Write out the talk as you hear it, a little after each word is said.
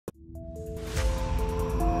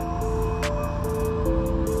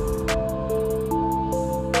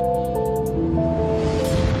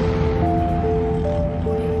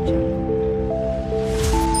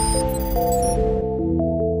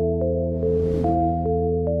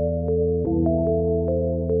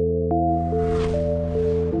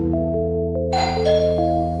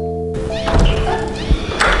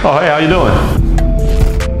Oh, hey, how you doing?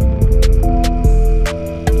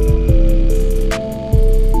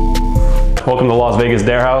 Welcome to Las Vegas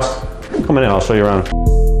Dare House. Come in, I'll show you around.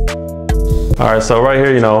 All right, so right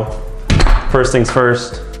here, you know, first things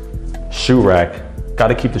first, shoe rack. Got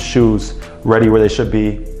to keep the shoes ready where they should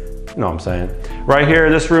be. You know what I'm saying? Right here,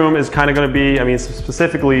 this room is kind of going to be, I mean,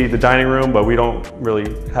 specifically the dining room, but we don't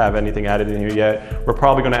really have anything added in here yet. We're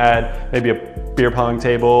probably going to add maybe a beer pong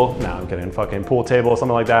table. Nah, I'm kidding. Fucking pool table,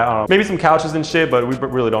 something like that. I don't know. Maybe some couches and shit, but we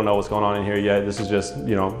really don't know what's going on in here yet. This is just,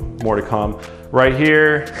 you know, more to come. Right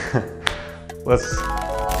here, let's.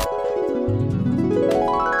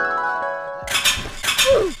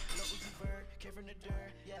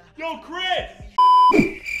 Yo, Chris!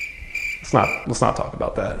 Let's not talk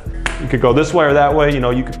about that. You could go this way or that way, you know,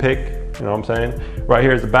 you could pick, you know what I'm saying? Right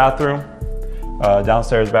here is the bathroom.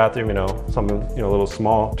 Downstairs bathroom, you know, something, you know, a little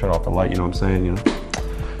small. Turn off the light, you know what I'm saying, you know.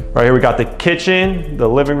 Right here we got the kitchen, the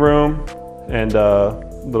living room, and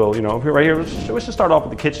little, you know, right here, we should start off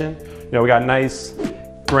with the kitchen. You know, we got nice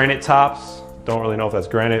granite tops. Don't really know if that's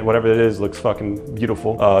granite, whatever it is, looks fucking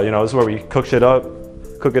beautiful. You know, this is where we cook it up.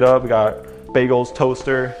 We got bagels,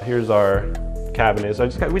 toaster. Here's our cabinet. So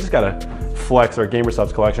we just gotta flex our gamer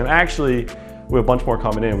subs collection. Actually, we have a bunch more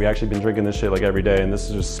coming in. We actually been drinking this shit like every day, and this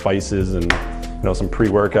is just spices and, you know, some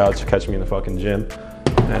pre-workouts to catch me in the fucking gym.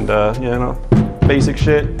 And you know, basic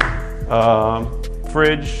shit.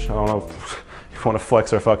 Fridge, I don't know if you want to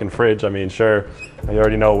flex our fucking fridge. I mean, sure, you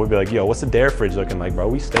already know. We'd be like, yo, what's the Dare fridge looking like, bro?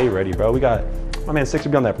 We stay ready, bro. We got, my man Sceptre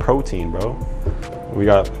be on that protein, bro. We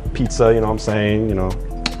got pizza, you know what I'm saying, you know,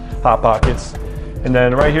 Hot Pockets. And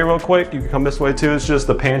then right here real quick, you can come this way too. It's just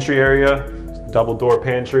the pantry area, double door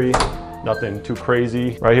pantry. Nothing too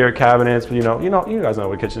crazy. Right here, cabinets, but you guys know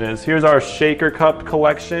what a kitchen is. Here's our shaker cup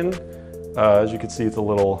collection. As you can see, it's a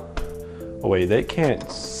little, oh wait, they can't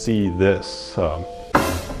see this. What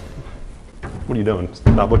are you doing?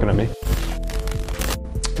 Stop looking at me.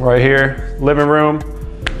 Right here, living room,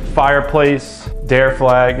 fireplace, Dare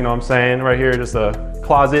flag, you know what I'm saying? Right here, just a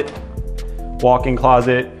closet, walk-in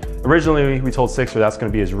closet. Originally, we told Sceptre that's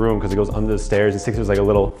gonna be his room because it goes under the stairs, and Sceptre's like a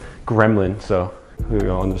little gremlin, so we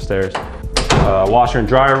go under the stairs. Washer and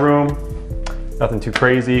dryer room, nothing too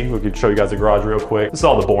crazy. We could show you guys the garage real quick. This is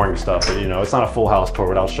all the boring stuff, but you know, it's not a full house tour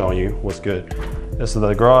without showing you what's good. This is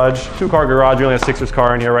the garage, 2-car garage. We only have Sceptre's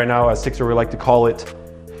car in here right now. As Sceptre would like to call it,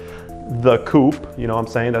 the coupe. You know what I'm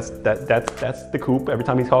saying? That's the coupe. Every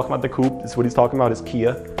time he's talking about the coupe, this is what he's talking about is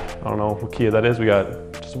Kia. I don't know what Kia that is. We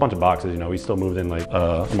got just a bunch of boxes, you know. We still moved in like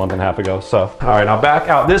a month and a half ago. So, all right, now back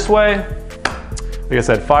out this way. Like I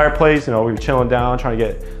said, fireplace, you know, we were chilling down, trying to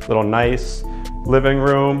get a little nice living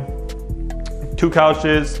room. 2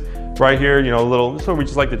 couches right here, you know, a little, this is where we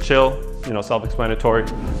just like to chill, you know, self-explanatory.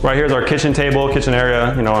 Right here's our kitchen table, kitchen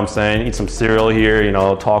area, you know what I'm saying? Eat some cereal here, you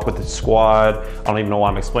know, talk with the squad. I don't even know why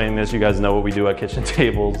I'm explaining this. You guys know what we do at kitchen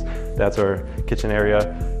tables. That's our kitchen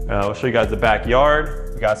area. I'll show you guys the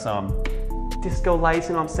backyard. We got some disco lights,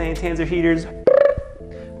 you know what I'm saying? Tanzer heaters.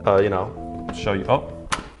 You know, show you, oh,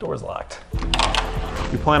 door's locked.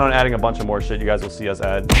 We plan on adding a bunch of more shit. You guys will see us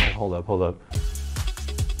add. Hold up.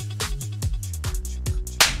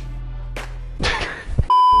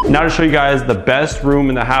 Now to show you guys the best room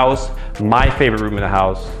in the house, my favorite room in the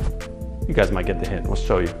house. You guys might get the hint. Let's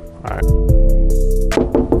show you. All right.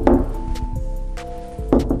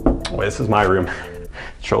 Wait, this is my room.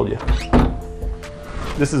 Trolled you.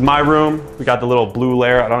 This is my room. We got the little blue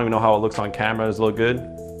layer. I don't even know how it looks on camera. Does it look good?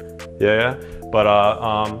 Yeah. But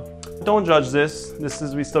don't judge this.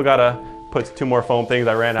 We still gotta put 2 more foam things.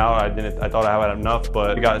 I ran out. I thought I had enough,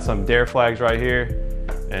 but we got some Dare flags right here.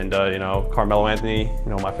 And you know, Carmelo Anthony, you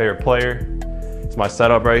know, my favorite player. It's my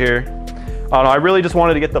setup right here. I really just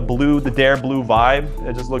wanted to get the Dare blue vibe.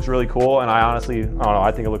 It just looks really cool. And I honestly, I don't know,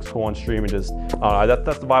 I think it looks cool on stream. And just,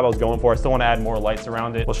 that's the vibe I was going for. I still want to add more lights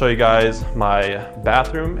around it. We'll show you guys my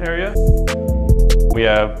bathroom area. We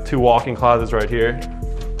have 2 walk-in closets right here.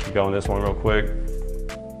 Go in this one real quick.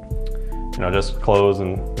 You know, just clothes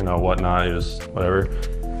and, you know, whatnot, just whatever.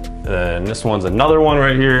 And this one's another one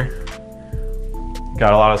right here.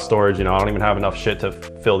 Got a lot of storage, you know, I don't even have enough shit to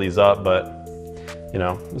fill these up, but, you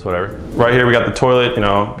know, it's whatever. Right here, we got the toilet, you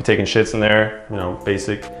know, be taking shits in there, you know,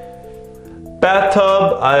 basic.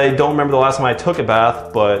 Bathtub, I don't remember the last time I took a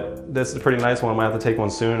bath, but this is a pretty nice one. I might have to take one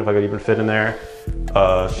soon if I could even fit in there.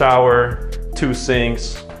 Shower, 2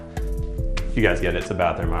 sinks. You guys get it, it's a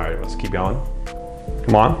bathroom. All right, let's keep going.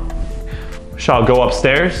 Come on. Shall go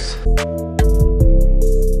upstairs. All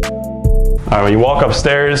right, when you walk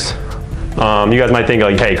upstairs, you guys might think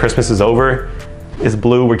like, hey, Christmas is over. It's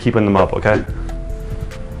blue, we're keeping them up, okay?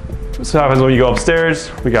 So what happens when you go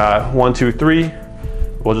upstairs, we got 1, 2, 3,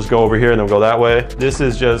 We'll just go over here and then we'll go that way. This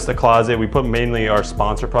is just a closet. We put mainly our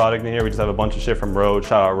sponsor product in here. We just have a bunch of shit from Rode.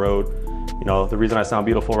 Shout out Rode. You know, the reason I sound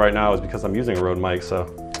beautiful right now is because I'm using a Rode mic, so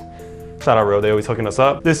shout out Rode, they always hooking us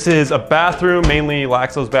up. This is a bathroom, mainly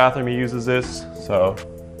Laxo's bathroom. He uses this, so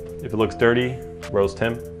if it looks dirty, roast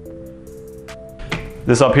him.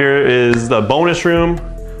 This up here is the bonus room.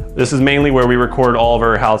 This is mainly where we record all of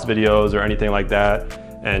our house videos or anything like that.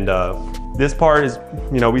 And this part is,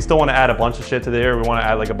 you know, we still want to add a bunch of shit to there. We want to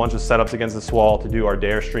add like a bunch of setups against this wall to do our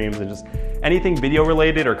Dare streams and just anything video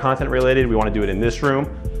related or content related. We want to do it in this room.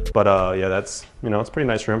 But yeah, that's, you know, it's a pretty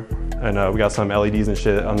nice room. And we got some LEDs and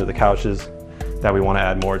shit under the couches that we want to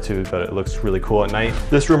add more to, but it looks really cool at night.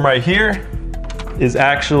 This room right here is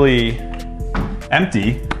actually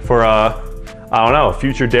empty for I don't know,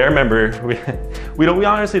 future Dare member. We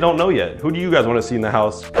honestly don't know yet. Who do you guys want to see in the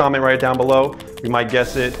house? Comment right down below. We might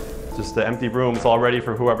guess it. It's just the empty room. It's all ready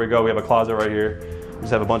for whoever go. We have a closet right here. We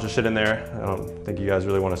just have a bunch of shit in there. I don't think you guys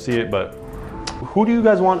really want to see it, but who do you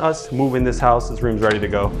guys want us to move in this house? This room's ready to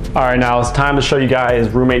go. All right, now it's time to show you guys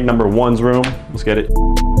roommate number 1's room. Let's get it.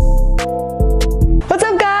 What's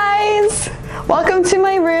up, guys? Welcome to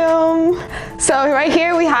my room. So right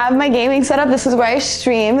here we have my gaming setup. This is where I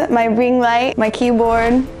stream. My ring light, my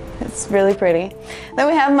keyboard. It's really pretty. Then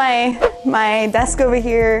we have my desk over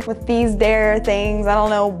here with these Dare things. I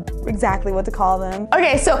don't know exactly what to call them.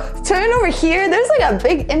 Okay, so turn over here. There's like a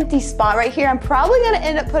big empty spot right here. I'm probably gonna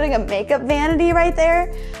end up putting a makeup vanity right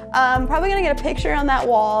there. Probably gonna get a picture on that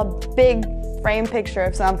wall, big frame picture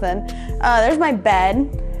of something. There's my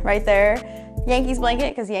bed right there. Yankees blanket,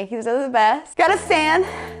 because Yankees are the best. Got a fan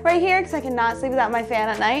right here, because I cannot sleep without my fan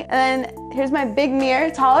at night. And then here's my big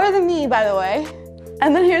mirror, taller than me, by the way.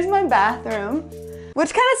 And then here's my bathroom,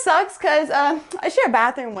 which kind of sucks because I share a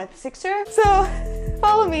bathroom with Sceptre, so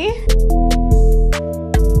follow me.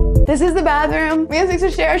 This is the bathroom. Me and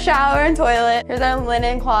Sceptre share a shower and toilet. Here's our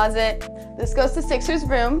linen closet. This goes to Sceptre's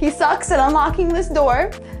room. He sucks at unlocking this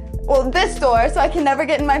door. Well, this door, so I can never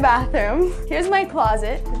get in my bathroom. Here's my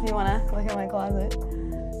closet, if you wanna look at my closet.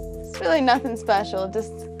 It's really nothing special,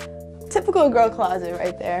 just typical girl closet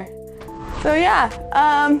right there. So yeah,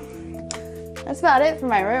 that's about it for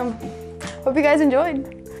my room. Hope you guys enjoyed.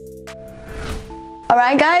 All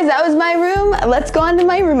right, guys, that was my room. Let's go on to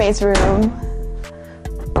my roommate's room.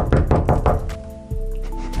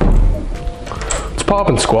 What's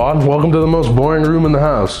poppin', squad? Welcome to the most boring room in the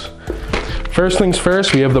house. First things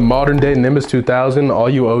first, we have the modern day Nimbus 2000. All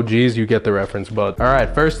you OGs, you get the reference, but all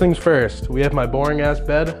right, first things first, we have my boring ass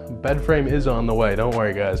bed. Bed frame is on the way, don't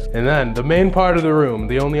worry guys. And then the main part of the room,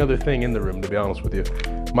 the only other thing in the room, to be honest with you,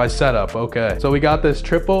 my setup. Okay, so we got this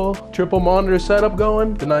triple monitor setup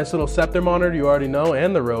going, the nice little Sceptre monitor you already know,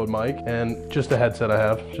 and the Rode mic, and just a headset I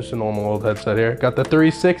have, just a normal old headset here. Got the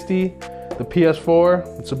 360, the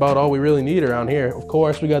PS4. That's about all we really need around here. Of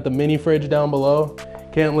course, we got the mini fridge down below.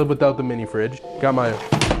 Can't live without the mini fridge. Got my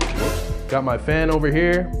fan over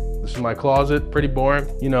here. This is my closet, pretty boring.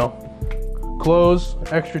 You know, clothes,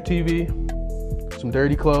 extra TV, some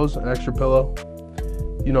dirty clothes, an extra pillow.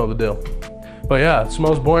 You know the deal. But yeah, it's the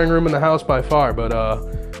most boring room in the house by far. But how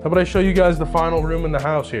about I show you guys the final room in the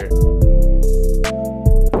house here.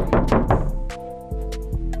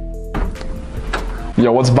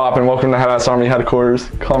 Yo, what's boppin'? Welcome to Headass Army headquarters.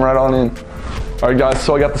 Come right on in. All right, guys,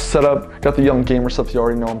 so I got the setup, got the Young Gamer stuff you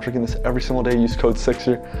already know. I'm drinking this every single day, use code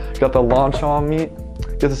SIXER. Got the launch on meat,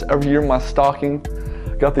 get this every year in my stocking.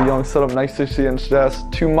 Got the Young setup, nice 60-inch desk,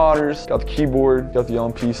 2 monitors, got the keyboard, got the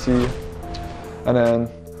Young PC. And then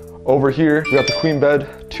over here, we got the queen bed,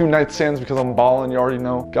 2 nightstands because I'm ballin', you already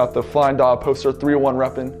know. Got the Flying Dog poster, 301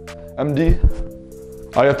 reppin',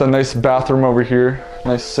 MD. I got the nice bathroom over here,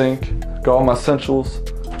 nice sink, got all my essentials.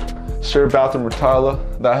 Shared bathroom with Tyler,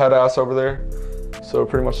 that head ass over there. So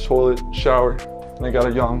pretty much toilet, shower, and I got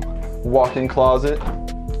a Young walk-in closet.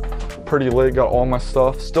 Pretty lit, got all my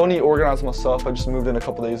stuff. Still need to organize my stuff. I just moved in a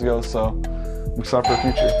couple days ago, so I'm excited for the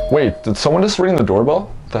future. Wait, did someone just ring the doorbell?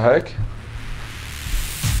 What the heck?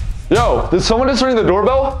 Yo, did someone just ring the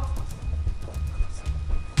doorbell?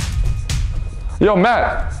 Yo,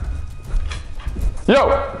 Matt.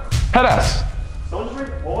 Yo, head ass. Someone just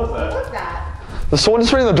ring, what was that? What was that? Did someone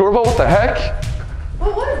just ring the doorbell? What the heck?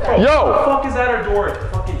 What was that? Yo! What the fuck is at our door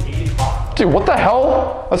at fucking 8 o'clock? Dude, what the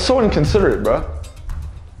hell? That's so inconsiderate, bro.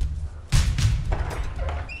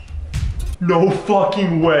 No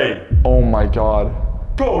fucking way. Oh my god.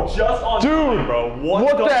 Bro, just on Dude, time, bro.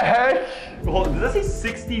 What the heck? Hold on, did that say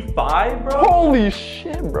 65, bro? Holy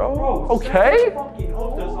shit, bro. Bro, Okay? fucking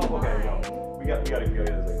hook this up. Okay, yo. We gotta get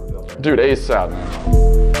this thing. Dude, ASAP,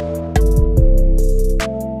 man.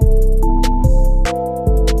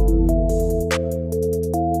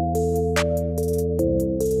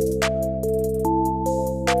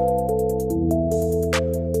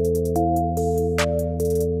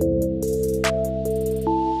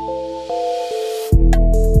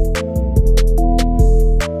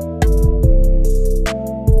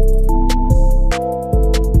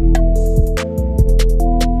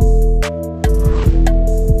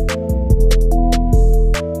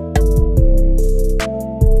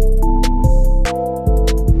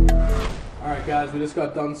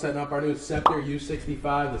 got done setting up our new Sceptre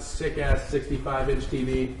U65, the sick-ass 65-inch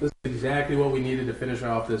TV. This is exactly what we needed to finish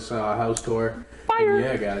off this house tour. Fire! And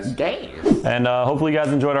yeah, guys. And hopefully you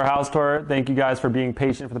guys enjoyed our house tour. Thank you guys for being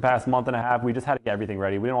patient for the past month and a half. We just had to get everything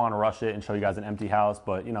ready. We didn't want to rush it and show you guys an empty house,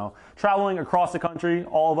 but you know, traveling across the country,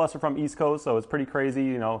 all of us are from East Coast, so it's pretty crazy.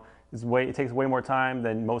 You know, it takes way more time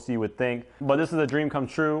than most of you would think. But this is a dream come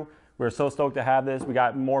true. We're so stoked to have this. We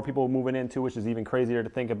got more people moving in too, which is even crazier to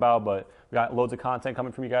think about, but we got loads of content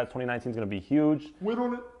coming from you guys. 2019 is going to be huge. Wait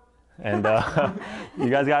on it. And you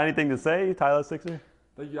guys got anything to say, Tyler Sixer?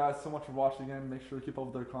 Thank you guys so much for watching again. Make sure to keep up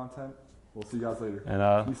with their content. We'll see you guys later.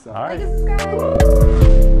 And Peace out. all right. Like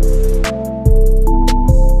and subscribe.